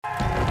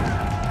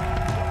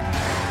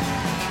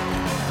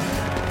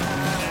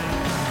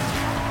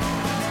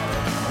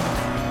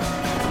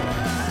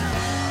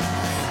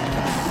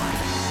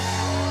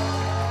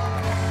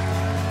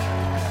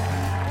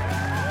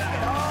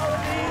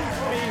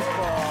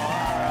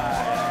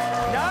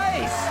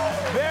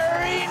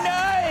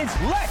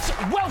Let's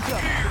welcome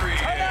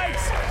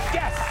tonight's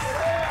guests.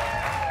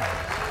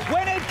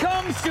 When it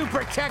comes to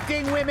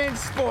protecting women's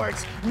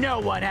sports,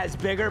 no one has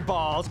bigger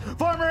balls.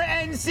 Former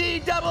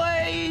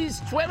NCAA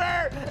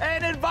swimmer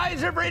and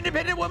advisor for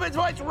Independent Women's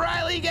Voice,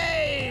 Riley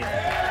Gaines.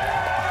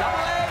 Double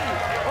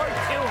A or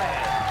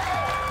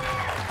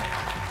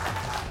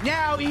two-A.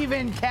 Now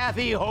even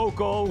Kathy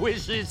Hochul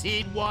wishes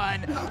he'd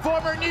won.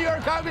 Former New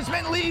York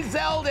Congressman Lee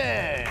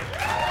Zeldin.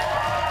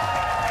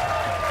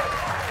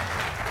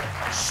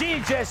 She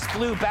just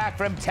flew back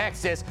from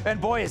Texas, and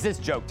boy, is this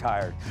joke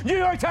tired. New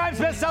York Times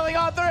best-selling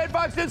author and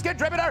Fox News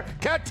contributor,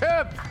 Kat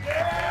Tipp.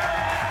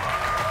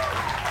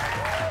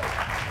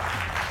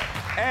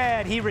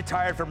 And he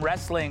retired from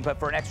wrestling, but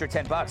for an extra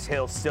 $10,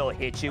 he'll still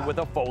hit you with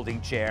a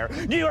folding chair.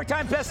 New York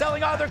Times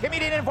best-selling author,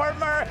 comedian, and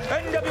former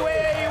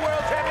NWA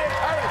World Champion,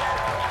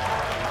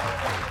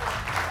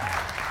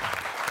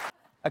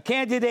 a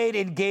candidate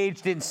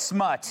engaged in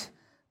smut,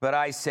 but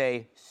I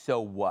say,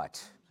 so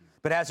what?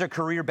 But has her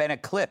career been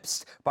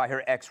eclipsed by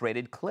her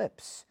X-rated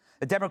clips?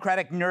 A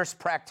Democratic nurse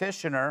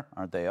practitioner,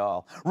 aren't they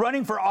all,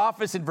 running for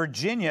office in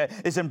Virginia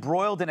is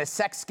embroiled in a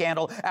sex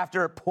scandal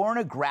after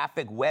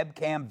pornographic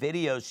webcam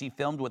videos she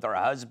filmed with her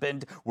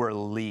husband were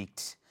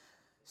leaked.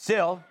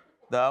 Still,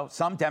 though,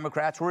 some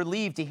Democrats were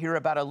relieved to hear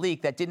about a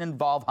leak that didn't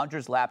involve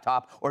Hunter's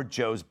laptop or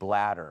Joe's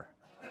bladder.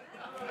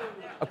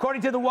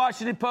 According to the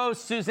Washington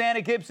Post, Susanna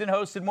Gibson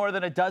hosted more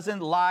than a dozen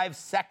live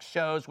sex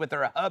shows with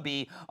her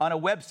hubby on a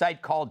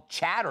website called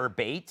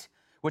Chatterbait,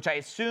 which I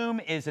assume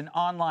is an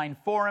online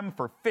forum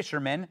for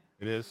fishermen.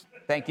 It is.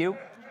 Thank you.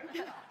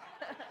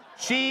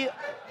 She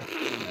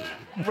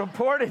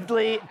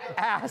reportedly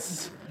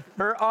asks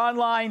her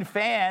online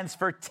fans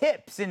for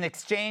tips in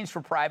exchange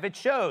for private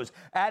shows,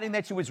 adding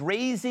that she was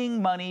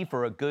raising money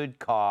for a good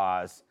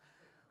cause.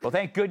 Well,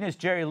 thank goodness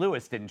Jerry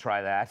Lewis didn't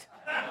try that.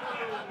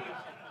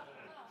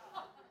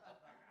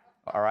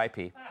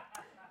 R.I.P.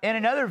 In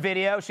another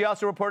video, she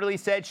also reportedly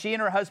said she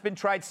and her husband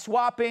tried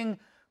swapping,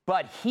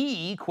 but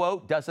he,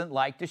 quote, doesn't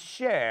like to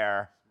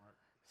share.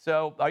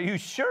 So are you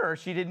sure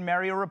she didn't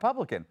marry a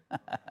Republican?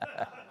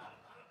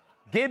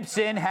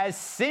 Gibson has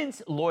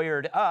since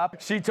lawyered up.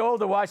 She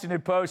told the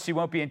Washington Post she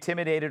won't be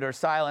intimidated or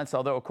silenced,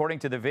 although according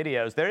to the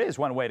videos, there is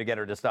one way to get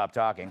her to stop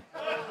talking.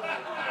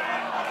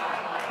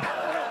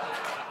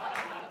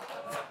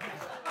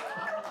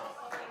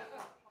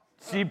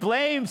 She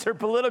blames her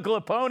political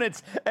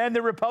opponents and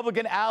their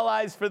Republican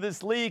allies for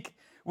this leak,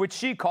 which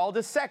she called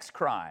a sex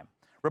crime.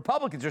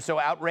 Republicans are so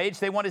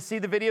outraged they want to see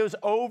the videos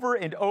over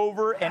and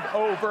over and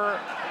over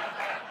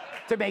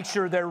to make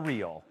sure they're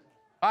real.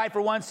 I,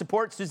 for one,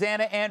 support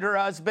Susanna and her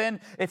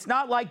husband. It's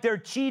not like they're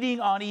cheating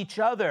on each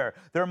other.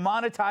 They're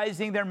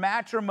monetizing their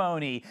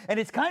matrimony. And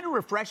it's kind of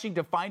refreshing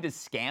to find a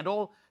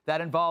scandal that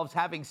involves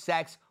having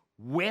sex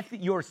with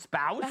your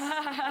spouse.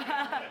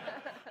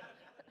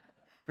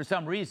 For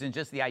some reason,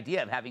 just the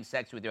idea of having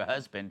sex with your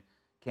husband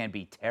can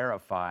be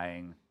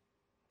terrifying.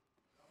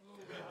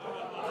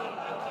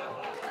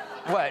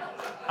 What?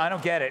 I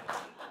don't get it.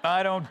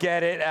 I don't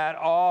get it at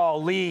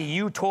all. Lee,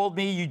 you told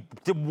me you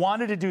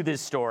wanted to do this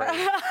story.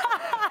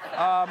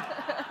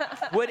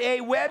 Would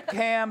a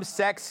webcam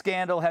sex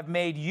scandal have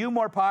made you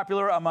more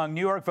popular among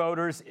New York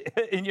voters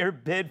in your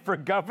bid for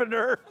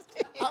governor?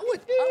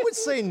 I would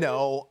say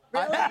no.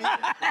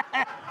 I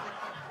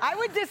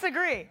would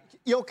disagree.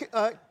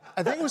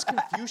 I think it was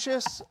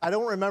Confucius. I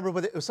don't remember,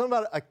 but it was something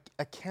about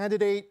a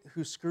candidate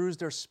who screws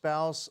their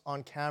spouse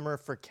on camera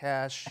for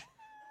cash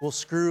will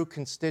screw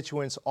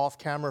constituents off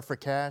camera for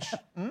cash.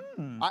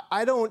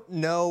 I don't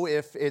know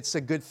if it's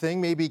a good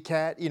thing. Maybe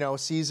Kat,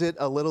 sees it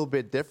a little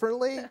bit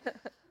differently.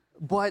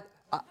 But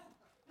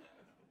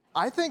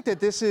I think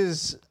that this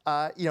is,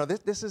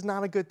 this is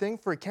not a good thing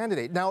for a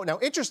candidate. Now,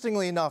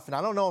 interestingly enough, and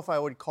I don't know if I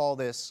would call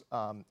this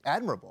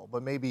admirable,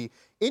 but maybe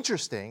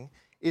interesting,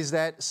 is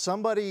that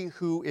somebody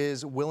who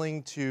is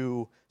willing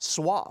to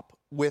swap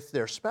with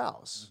their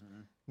spouse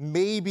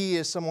maybe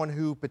is someone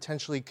who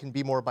potentially can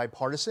be more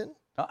bipartisan.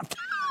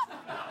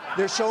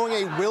 They're showing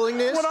a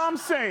willingness What I'm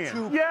saying.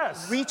 to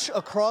Yes. reach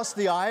across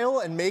the aisle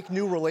and make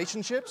new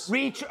relationships.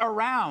 Reach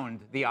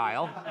around the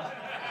aisle.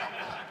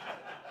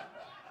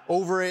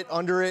 Over it,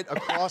 under it,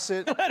 across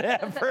it.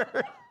 Whatever.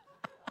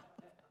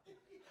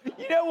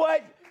 You know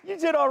what? You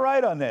did all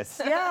right on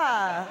this.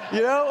 Yeah.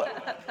 You know?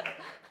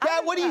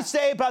 Kat, what do you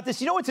say about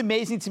this? You know what's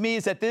amazing to me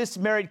is that this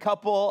married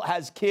couple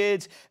has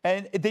kids,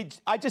 and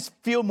I just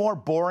feel more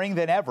boring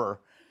than ever,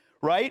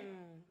 right?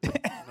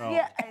 No.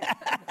 Yeah.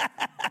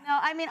 No,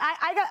 I mean,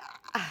 I got.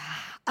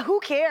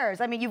 Who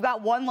cares? I mean, you've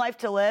got one life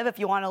to live. If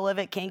you want to live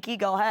it kinky,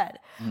 go ahead.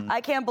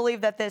 I can't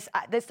believe that this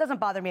doesn't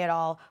bother me at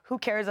all. Who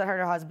cares that her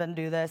and her husband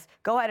do this?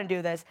 Go ahead and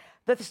do this.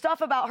 The stuff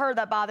about her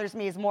that bothers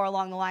me is more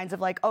along the lines of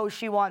like, oh,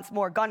 she wants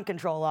more gun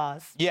control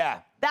laws.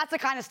 Yeah. That's the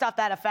kind of stuff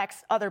that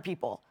affects other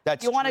people.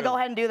 That's If you want to true. go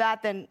ahead and do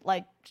that, then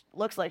like,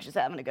 looks like she's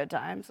having a good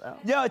time. So.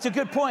 No, it's a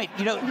good point.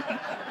 You know,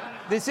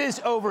 this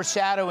is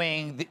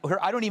overshadowing her.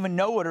 I don't even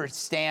know what her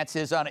stance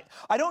is on it.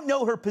 I don't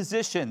know her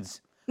positions.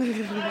 I'm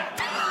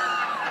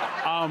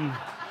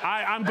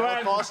glad.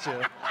 It'll cost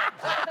you.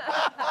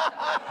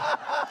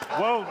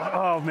 Well,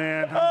 oh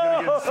man,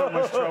 I'm gonna get in so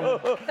much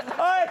trouble.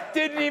 I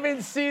didn't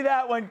even see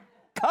that one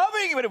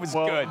coming, but it was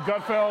good.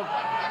 Gutfeld.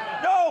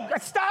 No,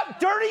 stop,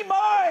 dirty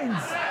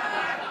minds.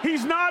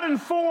 He's not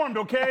informed,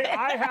 okay?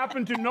 I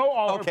happen to know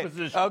all her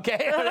positions.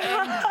 Okay.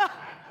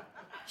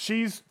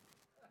 She's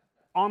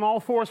on all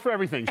fours for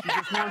everything. She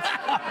just wants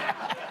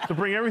to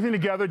bring everything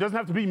together. It doesn't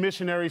have to be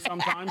missionary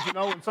sometimes, you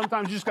know. And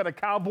sometimes you just got to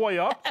cowboy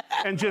up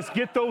and just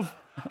get those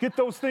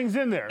things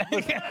in there.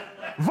 Listen,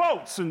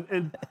 votes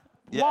and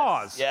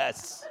laws.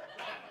 Yes.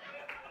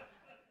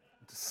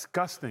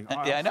 Disgusting.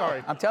 Oh, Yeah, I know.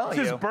 Sorry. I'm telling It's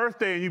you. his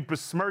birthday and you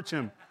besmirch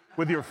him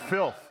with your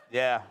filth.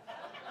 Yeah.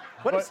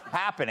 What is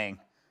happening?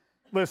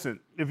 Listen,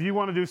 if you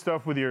want to do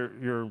stuff with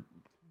your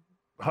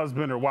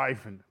husband or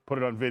wife and put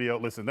it on video,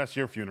 listen, that's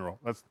your funeral.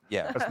 That's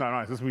not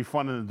nice. This will be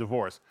fun in a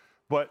divorce.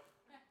 But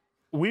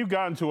we've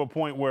gotten to a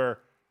point where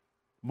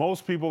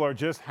most people are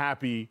just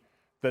happy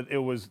that it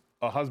was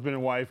a husband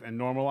and wife and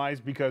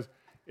normalized, because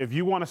if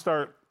you want to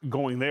start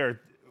going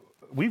there,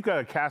 we've got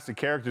a cast of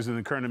characters in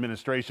the current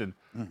administration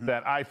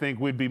that I think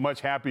would be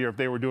much happier if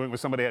they were doing what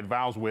somebody had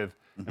vows with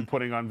and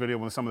putting on video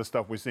with some of the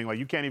stuff we're seeing. Like,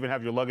 you can't even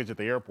have your luggage at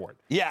the airport.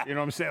 Yeah. You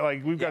know what I'm saying?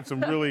 Like, we've got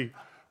some really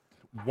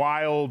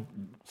wild,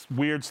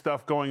 weird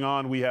stuff going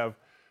on. We have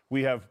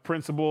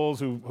principals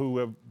who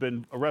have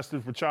been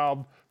arrested for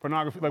child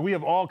pornography. Like, we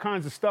have all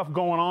kinds of stuff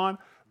going on.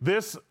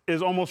 This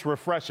is almost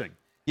refreshing.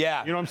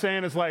 Yeah. You know what I'm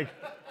saying? It's like,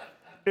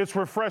 it's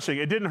refreshing.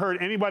 It didn't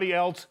hurt anybody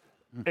else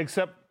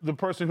except the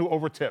person who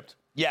overtipped.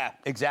 Yeah,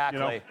 exactly.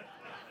 You know?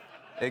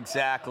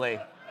 Exactly.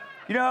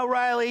 You know,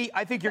 Riley,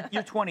 I think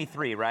you're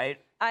 23, right?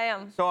 I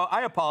am. So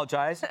I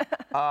apologize.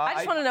 I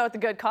just want to know what the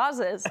good cause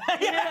is.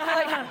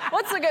 Like,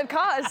 what's the good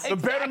cause? The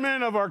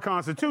betterment of our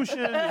Constitution.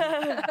 Do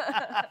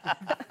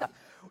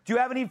you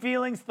have any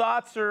feelings,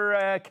 thoughts,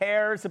 or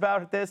cares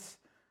about this?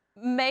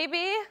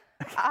 Maybe.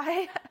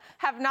 I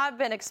have not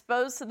been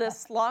exposed to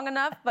this long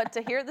enough, but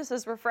to hear this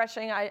is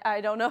refreshing. I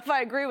don't know if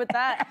I agree with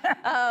that.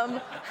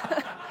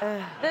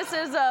 This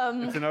is...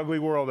 It's an ugly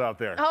world out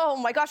there. Oh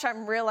my gosh,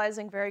 I'm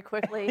realizing very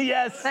quickly.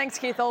 Yes. Thanks,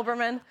 Keith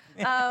Olbermann.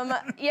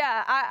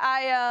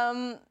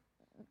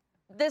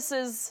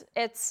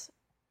 It's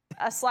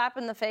a slap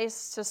in the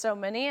face to so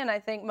many, and I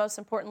think most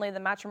importantly, the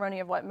matrimony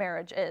of what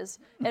marriage is,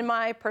 in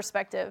my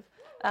perspective.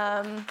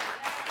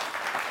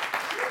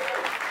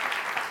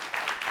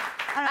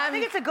 I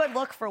think it's a good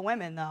look for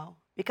women, though,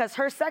 because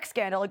her sex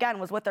scandal, again,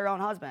 was with their own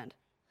husband.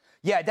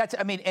 Yeah,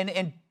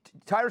 and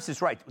Tyrus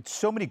is right.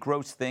 So many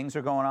gross things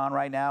are going on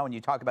right now. And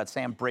you talk about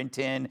Sam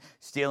Brinton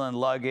stealing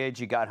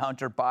luggage. You got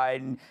Hunter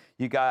Biden.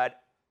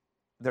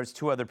 There's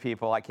two other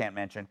people I can't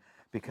mention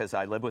because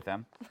I live with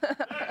them.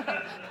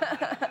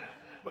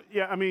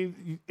 Yeah, I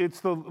mean,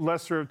 it's the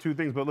lesser of two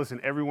things, but listen,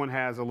 everyone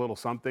has a little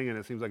something, and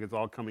it seems like it's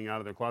all coming out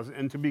of their closet.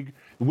 And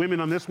women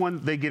on this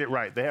one, they get it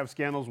right. They have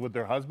scandals with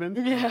their husbands.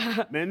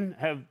 Yeah. Men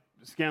have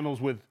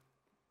scandals with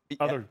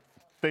other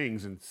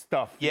things and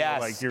stuff. Yes,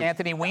 like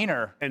Anthony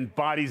Weiner. And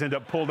bodies end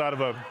up pulled out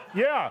of a,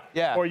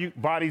 or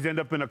bodies end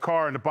up in a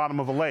car in the bottom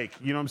of a lake.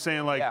 You know what I'm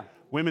saying? Like,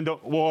 women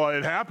don't, well,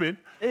 it happened.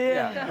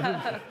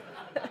 Yeah.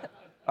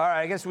 All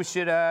right, I guess we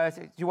should,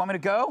 do you want me to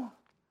go?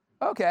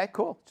 Okay,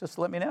 cool, just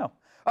let me know.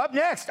 Up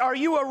next, are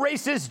you a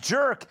racist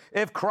jerk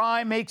if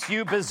crime makes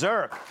you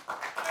berserk?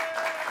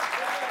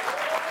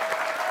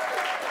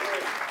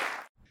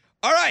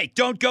 All right,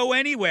 don't go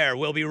anywhere.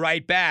 We'll be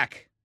right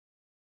back.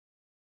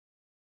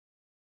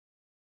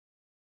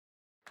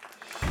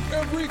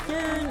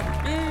 Everything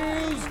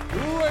is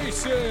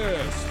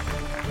racist.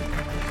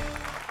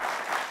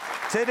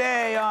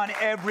 Today on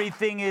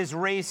Everything is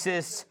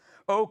Racist,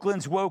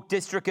 Oakland's woke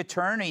district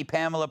attorney,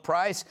 Pamela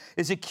Price,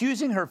 is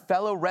accusing her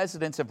fellow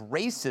residents of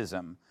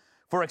racism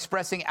for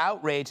expressing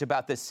outrage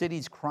about the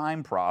city's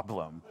crime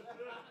problem.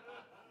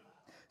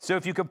 So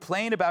if you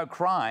complain about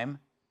crime,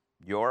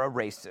 you're a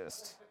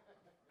racist.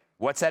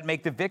 What's that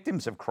make the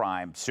victims of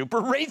crime? Super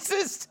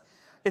racist?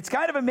 It's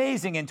kind of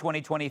amazing in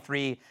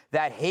 2023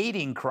 that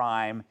hating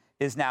crime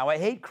is now a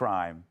hate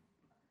crime.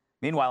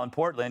 Meanwhile, in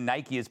Portland,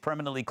 Nike is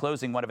permanently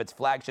closing one of its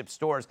flagship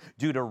stores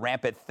due to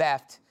rampant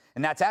theft.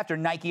 And that's after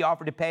Nike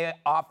offered to pay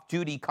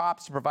off-duty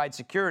cops to provide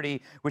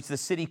security, which the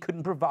city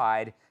couldn't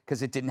provide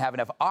because it didn't have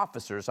enough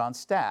officers on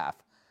staff.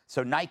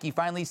 So Nike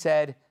finally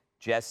said,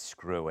 just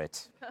screw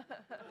it.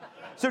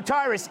 So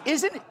Tyrus,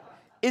 isn't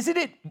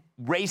it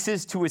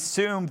racist to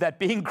assume that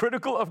being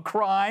critical of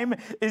crime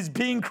is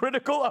being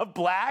critical of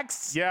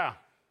blacks? Yeah.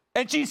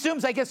 And she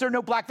assumes, I guess, there are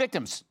no black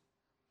victims.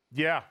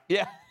 Yeah.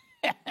 Yeah.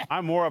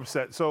 I'm more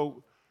upset.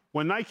 So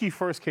when Nike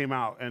first came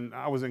out, and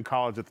I was in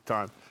college at the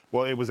time,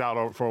 well, it was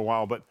out for a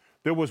while, but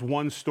there was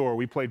one store,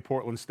 we played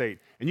Portland State,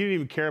 and you didn't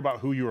even care about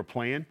who you were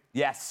playing.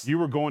 Yes. You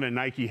were going to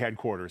Nike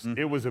headquarters.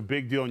 It was a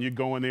big deal, and you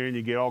go in there and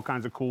you get all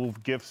kinds of cool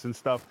gifts and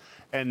stuff.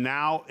 And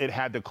now it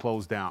had to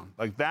close down.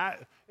 Like,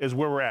 that is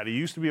where we're at. It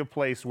used to be a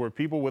place where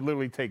people would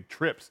literally take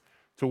trips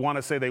to want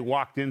to say they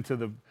walked into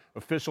the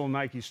official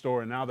Nike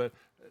store, and now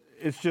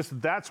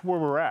that's where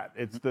we're at.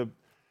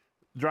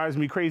 Drives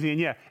me crazy. And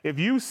yeah, if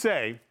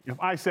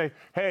I say,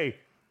 hey,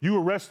 you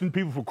arresting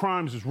people for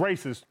crimes is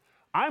racist,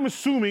 I'm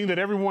assuming that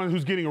everyone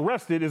who's getting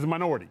arrested is a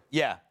minority.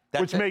 Yeah.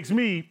 Which makes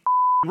me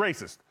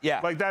racist.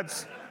 Yeah. Like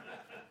that's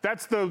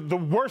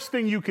the worst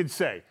thing you could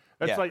say.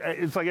 That's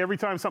it's like every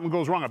time something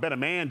goes wrong, I bet a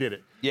man did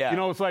it. Yeah. You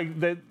know, it's like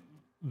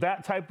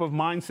that type of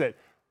mindset.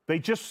 They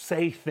just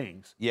say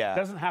things. Yeah. It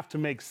doesn't have to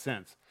make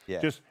sense. Yeah.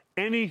 Just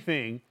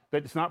anything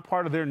that's not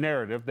part of their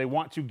narrative, they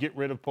want to get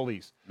rid of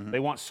police. They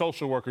want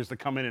social workers to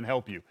come in and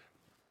help you.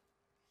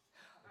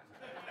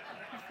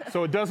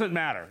 So it doesn't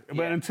matter.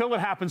 But until it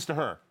happens to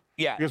her.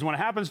 Yeah. Because when it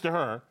happens to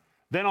her,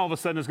 then all of a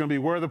sudden it's going to be,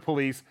 where are the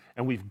police?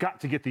 And we've got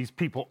to get these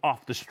people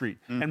off the street.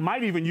 And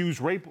might even use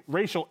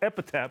racial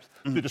epithets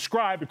to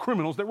describe the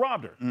criminals that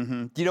robbed her.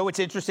 Do you know what's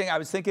interesting? I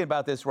was thinking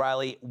about this,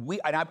 Riley.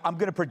 I'm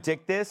going to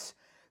predict this,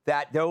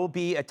 that there will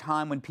be a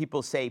time when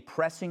people say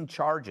pressing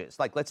charges.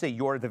 Like, let's say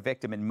you're the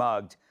victim and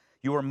mugged.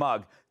 You were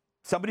mugged.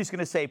 Somebody's going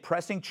to say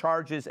pressing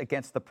charges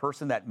against the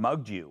person that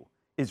mugged you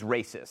is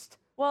racist.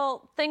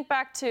 Well, think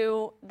back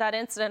to that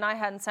incident I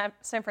had in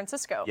San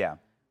Francisco. Yeah.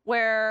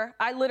 Where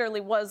I literally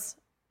was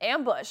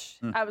ambushed.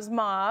 I was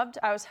mobbed.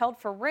 I was held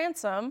for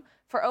ransom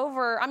for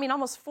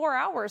almost 4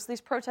 hours.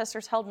 These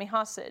protesters held me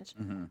hostage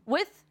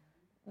with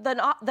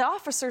the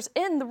officers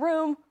in the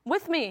room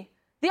with me.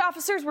 The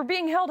officers were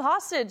being held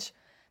hostage.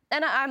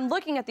 And I'm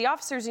looking at the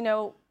officers,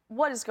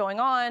 what is going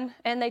on?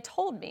 And they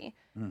told me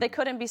they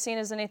couldn't be seen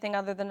as anything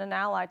other than an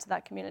ally to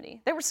that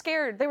community. They were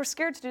scared. They were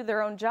scared to do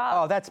their own job.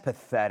 Oh, that's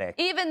pathetic.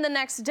 Even the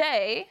next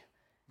day,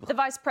 the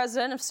Vice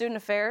President of Student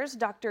Affairs,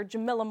 Dr.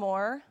 Jamila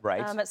Moore,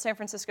 at San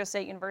Francisco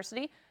State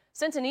University,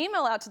 sent an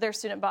email out to their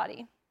student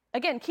body.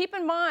 Again, keep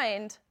in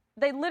mind,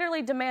 they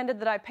literally demanded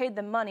that I paid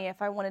them money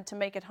if I wanted to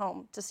make it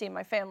home to see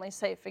my family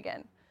safe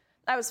again.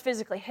 I was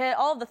physically hit,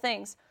 all the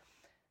things.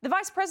 The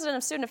Vice President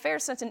of Student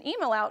Affairs sent an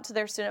email out to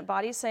their student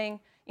body saying,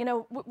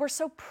 we're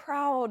so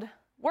proud,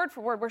 word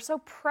for word, we're so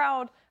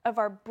proud of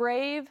our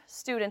brave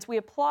students. We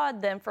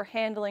applaud them for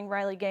handling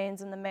Riley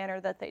Gaines in the manner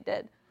that they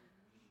did.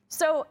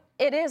 So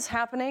it is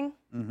happening.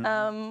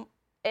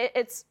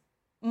 It's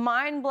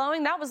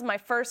mind-blowing. That was my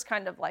first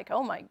kind of like,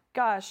 oh my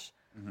gosh.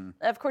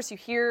 Of course, you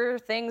hear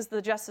things,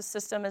 the justice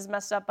system is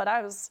messed up, but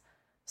I was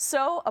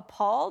so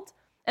appalled.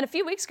 And a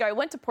few weeks ago, I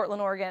went to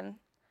Portland, Oregon,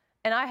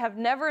 and I have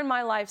never in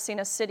my life seen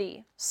a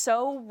city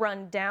so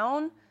run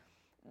down.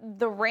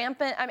 The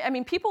rampant,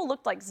 people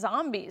looked like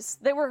zombies.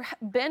 They were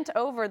bent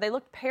over. They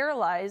looked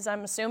paralyzed.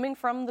 I'm assuming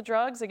from the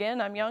drugs. Again,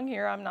 I'm young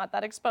here. I'm not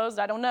that exposed.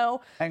 I don't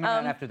know. Hang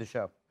on after the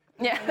show.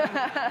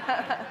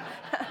 Yeah.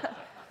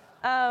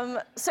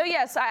 So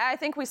yes, I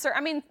think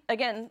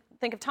again,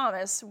 think of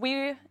Thomas.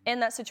 We, in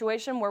that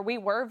situation where we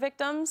were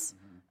victims,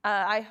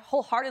 I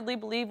wholeheartedly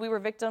believe we were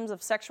victims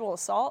of sexual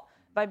assault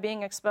by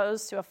being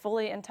exposed to a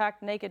fully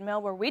intact naked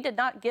male where we did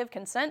not give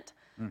consent.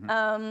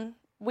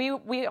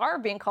 We are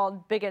being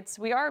called bigots.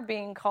 We are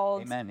being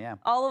called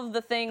all of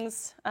the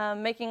things,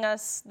 making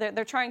us,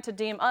 they're trying to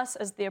deem us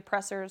as the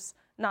oppressors,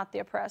 not the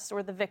oppressed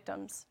or the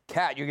victims.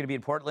 Kat, you're going to be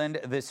in Portland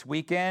this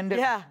weekend.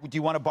 Yeah. Do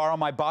you want to borrow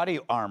my body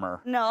armor?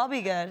 No, I'll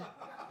be good.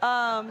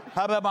 How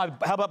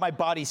about my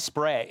body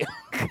spray?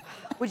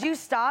 Would you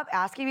stop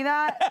asking me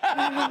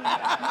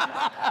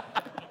that?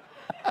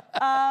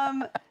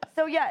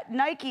 So yeah,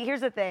 Nike,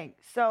 here's the thing.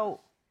 So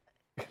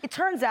it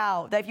turns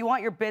out that if you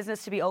want your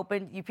business to be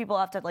open, people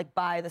have to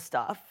buy the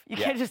stuff. You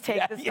can't just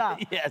take the stuff.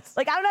 Yes.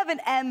 I don't have an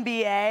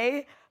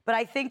MBA, but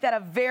I think that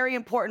a very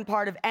important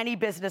part of any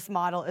business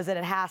model is that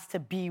it has to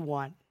be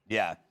one.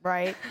 Yeah.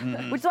 Right?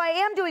 Which, so I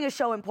am doing a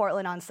show in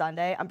Portland on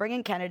Sunday. I'm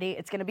bringing Kennedy.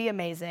 It's going to be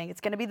amazing.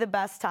 It's going to be the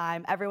best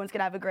time. Everyone's going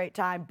to have a great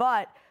time.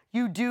 But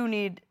you do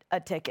need a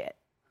ticket.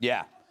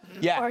 Yeah.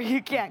 Yeah. Or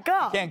you can't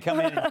come.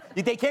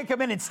 They can't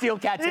come in and steal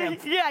Kat's amp.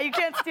 Yeah, you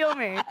can't steal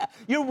me.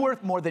 You're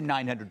worth more than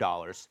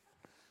 $900.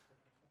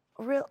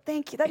 Real,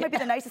 thank you. That might be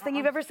the nicest thing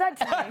you've ever said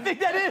to me. I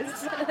think that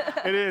is.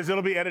 It is.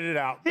 It'll be edited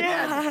out.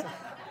 Yeah.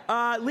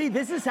 Lee,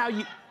 this is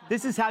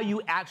how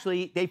you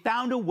actually, they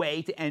found a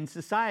way to end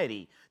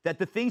society. That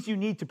the things you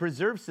need to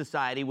preserve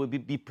society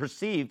would be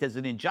perceived as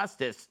an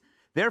injustice.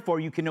 Therefore,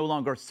 you can no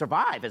longer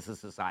survive as a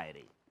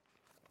society.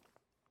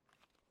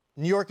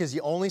 New York is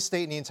the only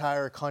state in the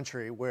entire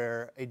country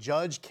where a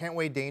judge can't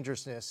weigh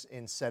dangerousness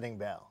in setting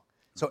bail.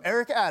 So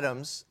Eric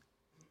Adams,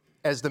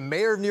 as the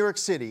mayor of New York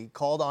City,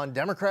 called on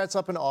Democrats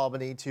up in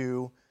Albany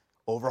to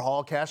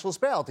overhaul cashless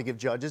bail to give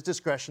judges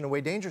discretion to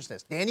weigh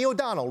dangerousness. Danny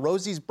O'Donnell,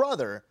 Rosie's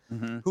brother,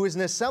 who is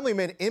an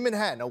assemblyman in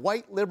Manhattan, a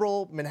white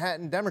liberal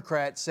Manhattan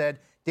Democrat, said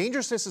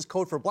dangerousness is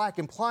code for black,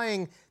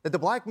 implying that the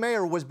black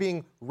mayor was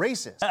being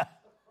racist.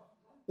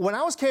 When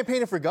I was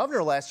campaigning for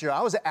governor last year,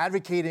 I was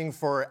advocating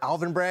for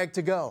Alvin Bragg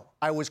to go.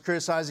 I was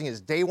criticizing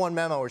his day one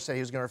memo which said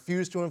he was going to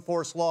refuse to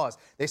enforce laws.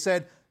 They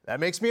said,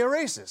 that makes me a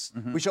racist.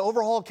 We should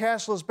overhaul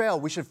cashless bail.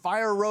 We should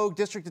fire rogue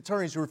district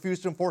attorneys who refuse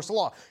to enforce the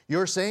law.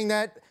 You're saying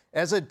that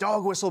as a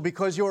dog whistle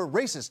because you're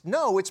racist.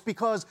 No, it's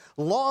because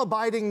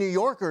law-abiding New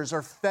Yorkers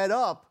are fed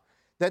up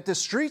that the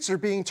streets are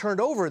being turned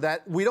over,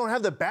 that we don't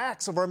have the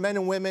backs of our men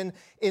and women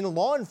in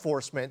law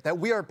enforcement, that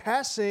we are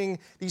passing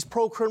these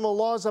pro-criminal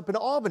laws up in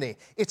Albany.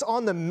 It's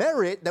on the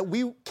merit that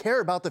we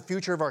care about the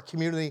future of our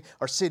community,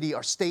 our city,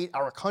 our state,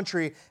 our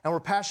country, and we're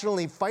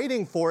passionately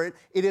fighting for it.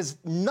 It has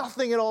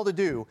nothing at all to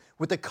do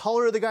with the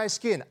color of the guy's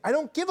skin. I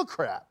don't give a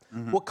crap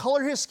what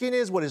color his skin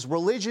is, what his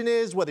religion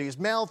is, whether he's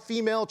male,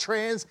 female,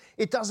 trans.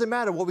 It doesn't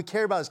matter. What we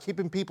care about is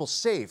keeping people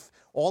safe.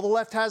 All the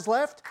left has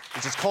left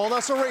is just calling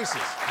us a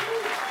racist.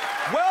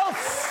 Well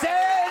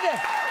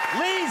said,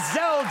 Lee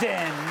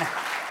Zeldin.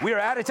 We are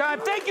out of time.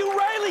 Thank you,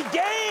 Riley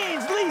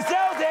Gaines, Lee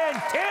Zeldin,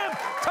 Tim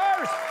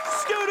Tarse,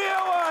 studio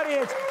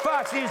audience.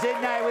 Fox News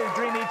at Night with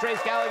Dreamy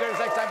Trace Gallagher.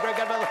 Next time, Greg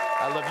Gutfeld.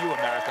 I love you,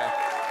 America.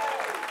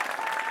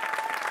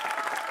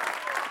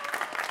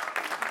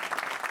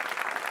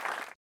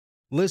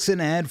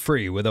 Listen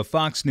ad-free with a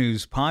Fox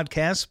News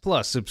Podcast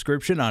Plus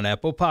subscription on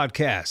Apple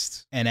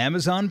Podcasts. And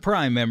Amazon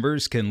Prime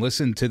members can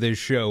listen to this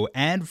show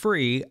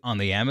ad-free on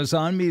the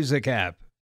Amazon Music app.